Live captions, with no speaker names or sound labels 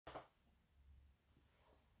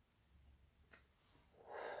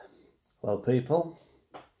Hello people,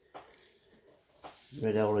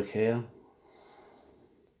 Red Ulrich here.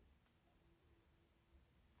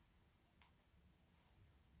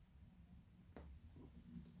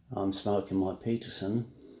 I'm smoking my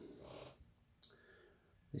Peterson.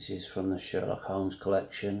 This is from the Sherlock Holmes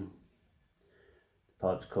collection. The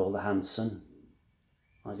pipe's called the Hanson.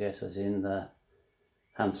 I guess as in the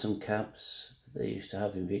hansom cabs that they used to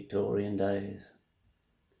have in Victorian days.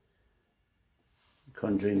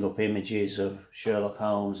 Conjuring up images of Sherlock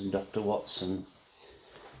Holmes and Dr. Watson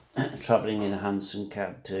travelling in a hansom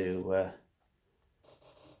cab to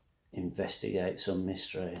investigate some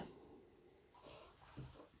mystery.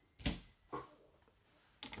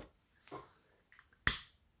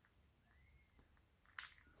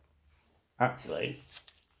 Actually,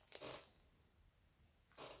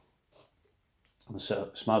 I'm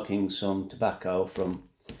smoking some tobacco from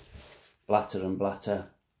Blatter and Blatter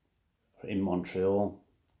in Montreal,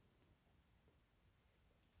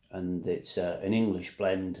 and it's an English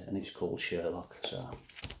blend and it's called Sherlock. So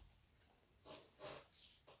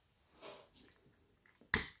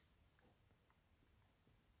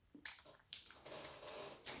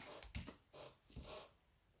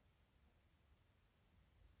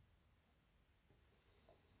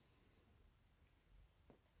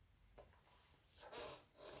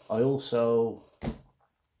I also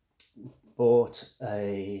bought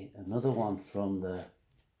another one from the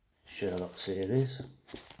Sherlock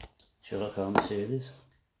Holmes series.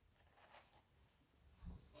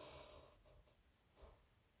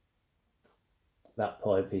 That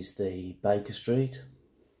pipe is the Baker Street.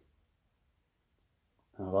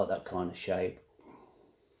 I like that kind of shape.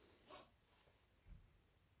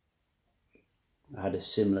 I had a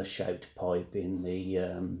similar shaped pipe in the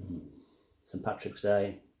St. Patrick's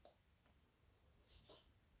Day.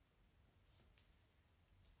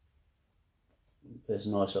 There's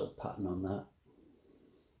a nice little pattern on that.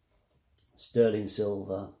 Sterling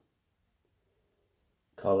silver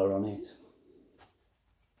collar on it.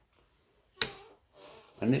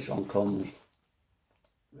 And this one comes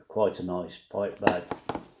with quite a nice pipe bag.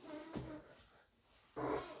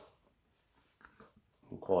 And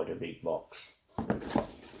quite a big box.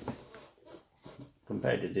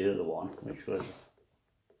 Compared to the other one, which was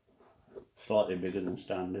slightly bigger than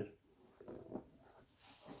standard.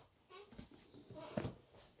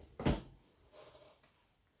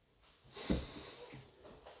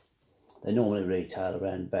 They normally retail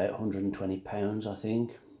around about £120, I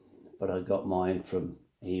think, but I got mine from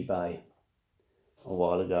eBay a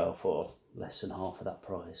while ago for less than half of that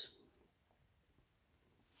price.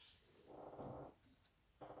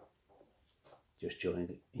 Just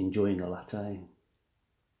enjoying a latte.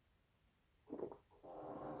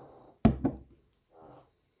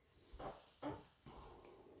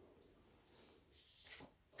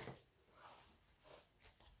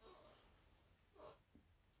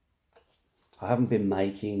 I haven't been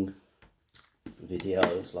making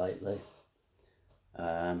videos lately.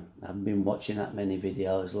 I haven't been watching that many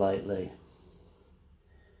videos lately.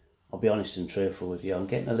 I'll be honest and truthful with you, I'm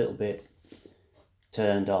getting a little bit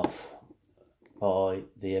turned off by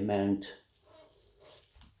the amount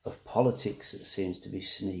of politics that seems to be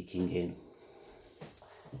sneaking in.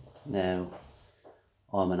 Now,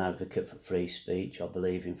 I'm an advocate for free speech. I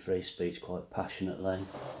believe in free speech quite passionately.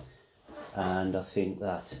 And I think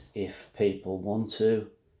that if people want to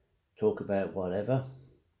talk about whatever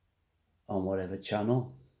on whatever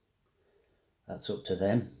channel, that's up to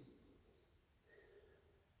them.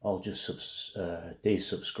 I'll just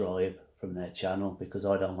desubscribe from their channel because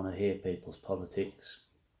I don't want to hear people's politics.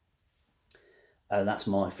 And that's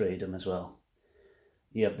my freedom as well.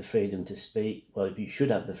 You have the freedom to speak. Well, you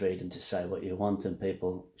should have the freedom to say what you want, and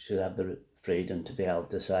people should have the freedom to be able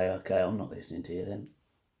to say, okay, I'm not listening to you then.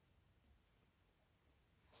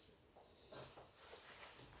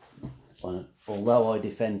 Although I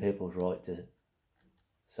defend people's right to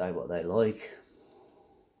say what they like,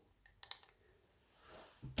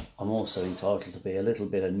 I'm also entitled to be a little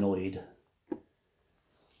bit annoyed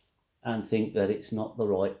and think that it's not the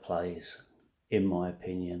right place, in my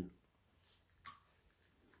opinion.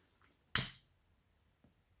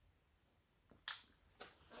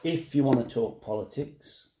 If you want to talk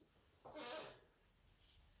politics,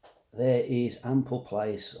 there is ample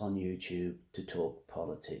place on YouTube to talk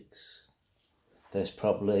politics. There's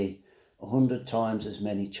probably 100 times as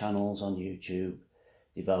many channels on YouTube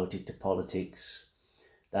devoted to politics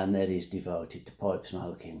than there is devoted to pipe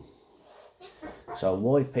smoking. So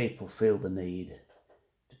why people feel the need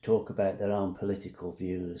to talk about their own political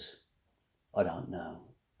views, I don't know.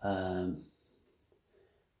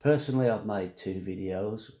 Personally, I've made 2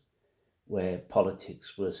 videos where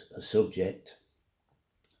politics was a subject,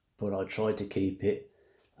 but I tried to keep it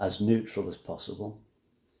as neutral as possible.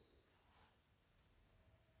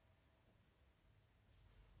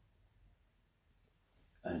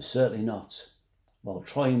 And certainly not, while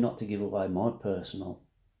trying not to give away my personal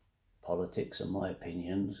politics and my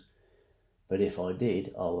opinions, but if I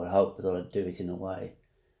did, I would hope that I'd do it in a way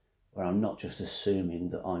where I'm not just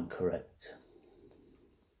assuming that I'm correct.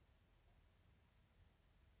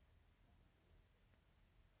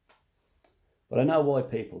 But I know why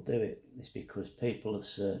people do it. It's because people of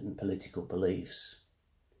certain political beliefs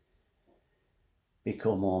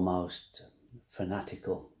become almost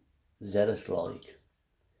fanatical, zealot-like,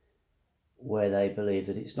 where they believe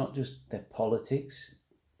that it's not just their politics,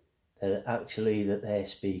 that actually that they're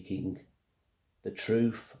speaking the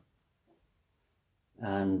truth.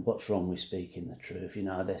 And what's wrong with speaking the truth? You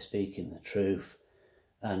know, they're speaking the truth,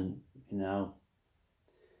 and you know,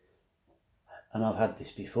 and I've had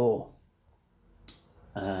this before.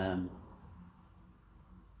 I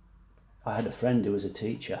had a friend who was a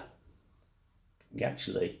teacher.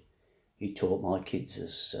 He taught my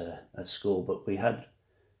kids at school, but we had a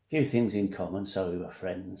few things in common, so we were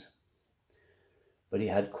friends. But he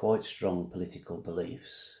had quite strong political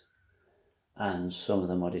beliefs, and some of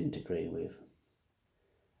them I didn't agree with.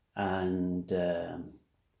 And,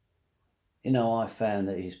 you know, I found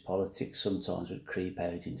that his politics sometimes would creep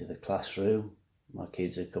out into the classroom. My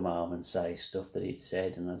kids would come home and say stuff that he'd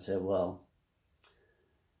said, and I'd say, well,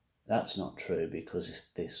 that's not true because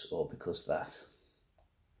this or because that.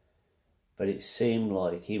 But it seemed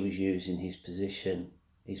like he was using his position,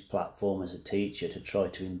 his platform as a teacher, to try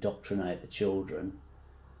to indoctrinate the children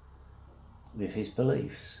with his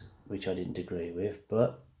beliefs, which I didn't agree with,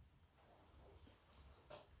 but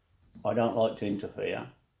I don't like to interfere.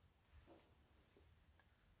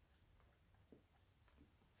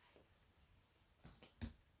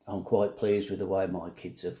 I'm quite pleased with the way my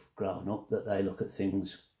kids have grown up, that they look at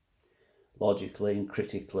things logically and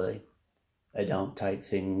critically. They don't take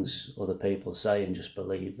things other people say and just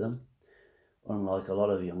believe them. Unlike a lot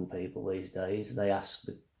of young people these days, they ask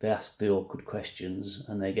the awkward questions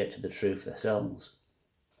and they get to the truth themselves.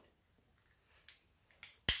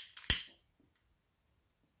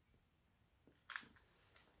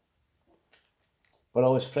 But I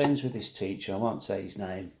was friends with this teacher, I won't say his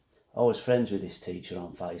name. I was friends with this teacher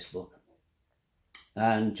on Facebook.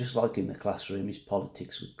 And just like in the classroom, his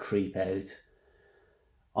politics would creep out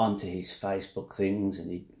onto his Facebook things, and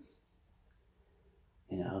he'd,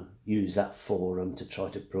 you know, use that forum to try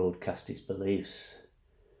to broadcast his beliefs.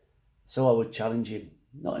 So I would challenge him,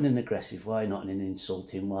 not in an aggressive way, not in an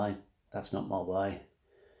insulting way. That's not my way.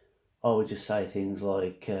 I would just say things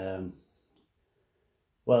like,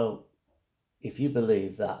 well, if you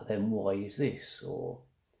believe that, then why is this? Or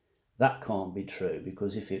that can't be true,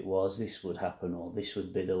 because if it was, this would happen, or this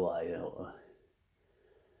would be the way. Or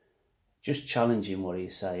just challenging what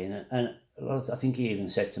he's saying. And I think he even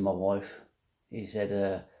said to my wife, he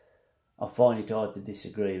said, I find it hard to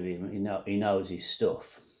disagree with him. He knows his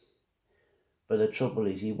stuff. But the trouble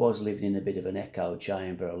is, he was living in a bit of an echo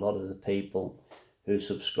chamber. A lot of the people who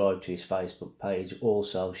subscribed to his Facebook page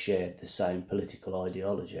also shared the same political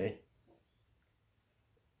ideology.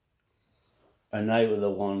 And they were the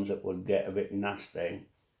ones that would get a bit nasty.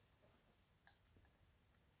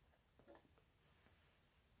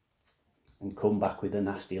 And come back with the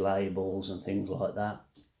nasty labels and things like that.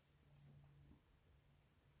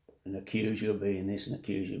 And accuse you of being this and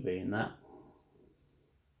accuse you of being that.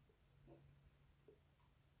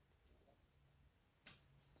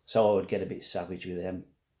 So I would get a bit savage with them.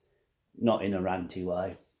 Not in a ranty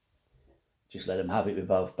way. Just let them have it with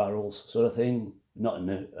both barrels, sort of thing. Not in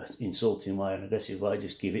an insulting way, an aggressive way,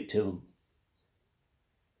 just give it to them.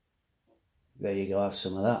 There you go, have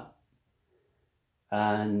some of that.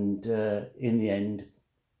 And in the end,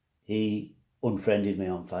 he unfriended me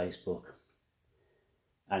on Facebook.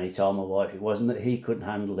 And he told my wife it wasn't that he couldn't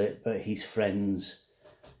handle it, but his friends,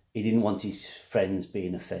 he didn't want his friends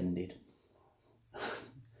being offended.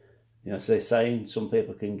 You know, so they're saying some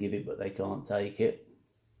people can give it, but they can't take it.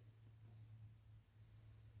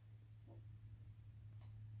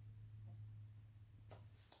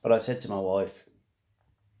 But I said to my wife,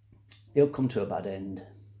 he'll come to a bad end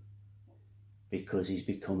because he's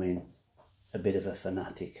becoming a bit of a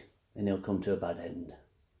fanatic, and he'll come to a bad end.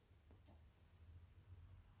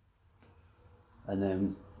 And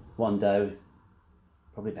then one day,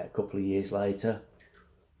 probably about a couple of years later,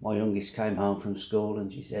 my youngest came home from school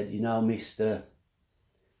and she said, you know, Mr.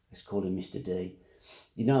 Let's call him Mr. D.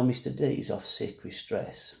 You know, Mr. D is off sick with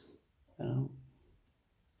stress. You know?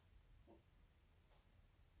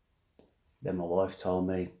 Then my wife told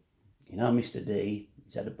me, you know, Mr. D,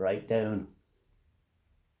 he's had a breakdown.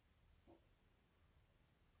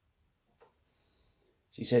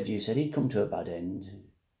 She said, you said he'd come to a bad end.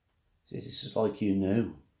 She said, this is like you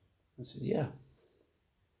knew. I said, yeah.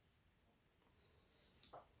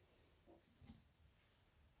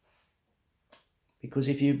 Because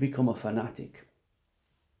if you become a fanatic,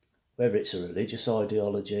 whether it's a religious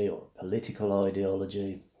ideology or a political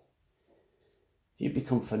ideology, if you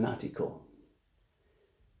become fanatical,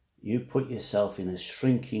 you put yourself in a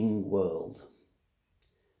shrinking world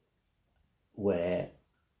where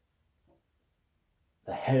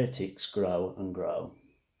the heretics grow and grow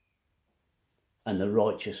and the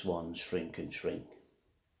righteous ones shrink and shrink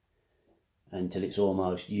until it's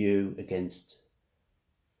almost you against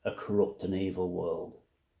a corrupt and evil world.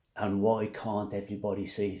 And why can't everybody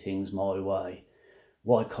see things my way?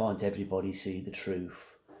 Why can't everybody see the truth?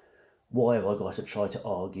 Why have I got to try to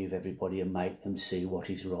argue with everybody and make them see what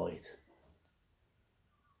is right?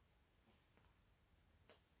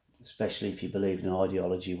 Especially if you believe in an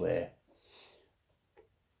ideology where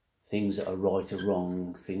things that are right are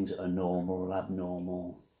wrong, things that are normal are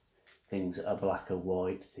abnormal, things that are black are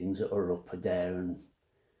white, things that are up are down.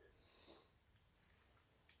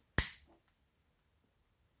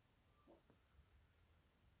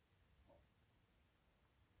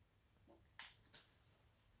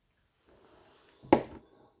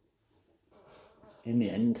 In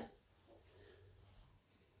the end,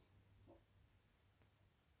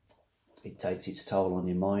 it takes its toll on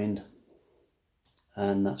your mind,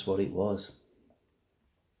 and that's what it was.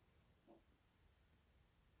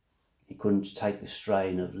 He couldn't take the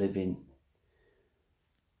strain of living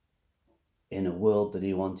in a world that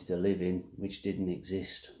he wanted to live in, which didn't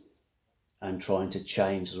exist, and trying to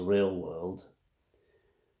change the real world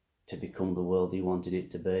to become the world he wanted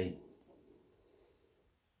it to be.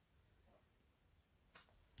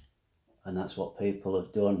 And that's what people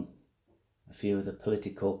have done. A few of the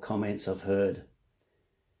political comments I've heard,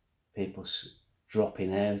 people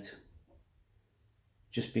dropping out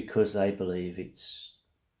just because they believe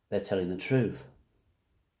they're telling the truth.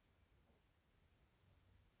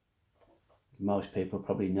 Most people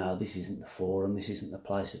probably know this isn't the forum, this isn't the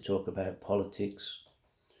place to talk about politics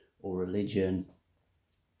or religion.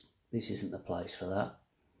 This isn't the place for that.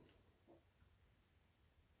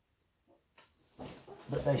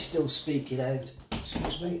 But they still speak it out,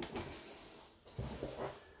 excuse me,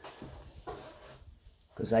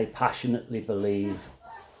 because they passionately believe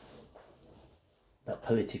that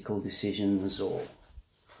political decisions or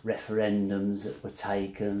referendums that were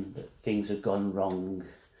taken, that things have gone wrong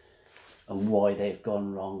and why they've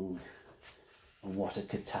gone wrong and what a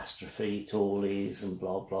catastrophe it all is and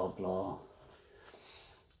blah blah blah.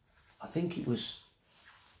 I think it was,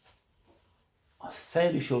 I'm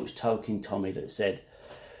fairly sure it was Talking Tommy that said,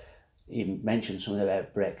 he mentioned something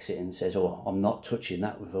about Brexit and says, oh, I'm not touching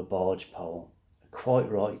that with a barge pole.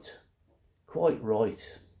 Quite right. Quite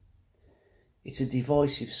right. It's a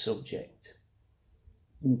divisive subject.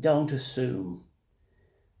 And don't assume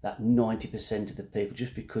that 90% of the people,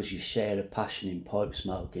 just because you share a passion in pipe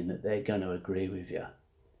smoking, that they're going to agree with you.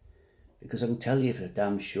 Because I can tell you for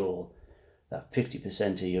damn sure that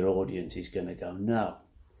 50% of your audience is going to go, no,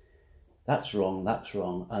 that's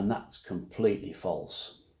wrong, and that's completely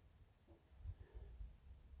false.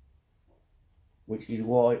 Which is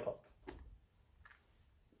why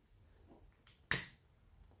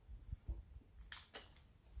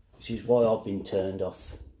I've been turned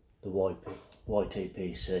off the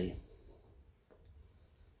YTPC.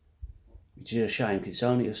 Which is a shame, because it's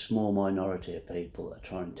only a small minority of people that are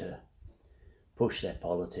trying to push their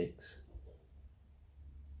politics.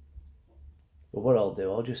 But what I'll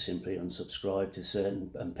do, I'll just simply unsubscribe to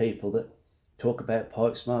certain people that talk about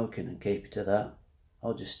pipe smoking and keep it to that.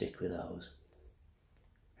 I'll just stick with those.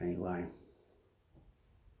 Anyway,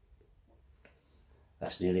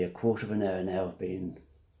 that's nearly a quarter of an hour now of being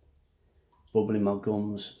bubbling my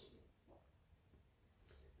gums,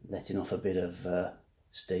 letting off a bit of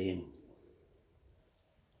steam.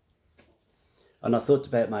 And I thought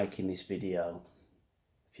about making this video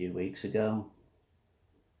a few weeks ago,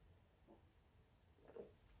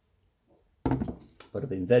 but I've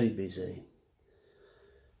been very busy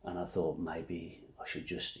and I thought maybe I should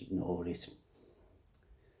just ignore it.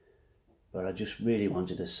 But I just really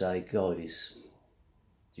wanted to say, guys,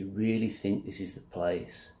 do you really think this is the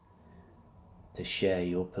place to share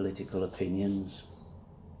your political opinions?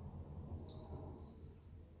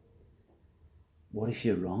 What if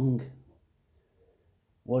you're wrong?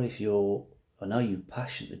 What if I know you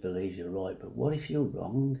passionately believe you're right, but what if you're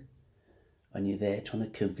wrong and you're there trying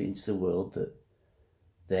to convince the world that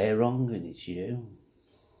they're wrong and it's you.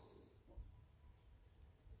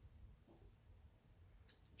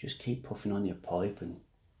 Just keep puffing on your pipe and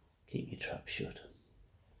keep your trap shut.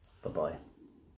 Bye-bye.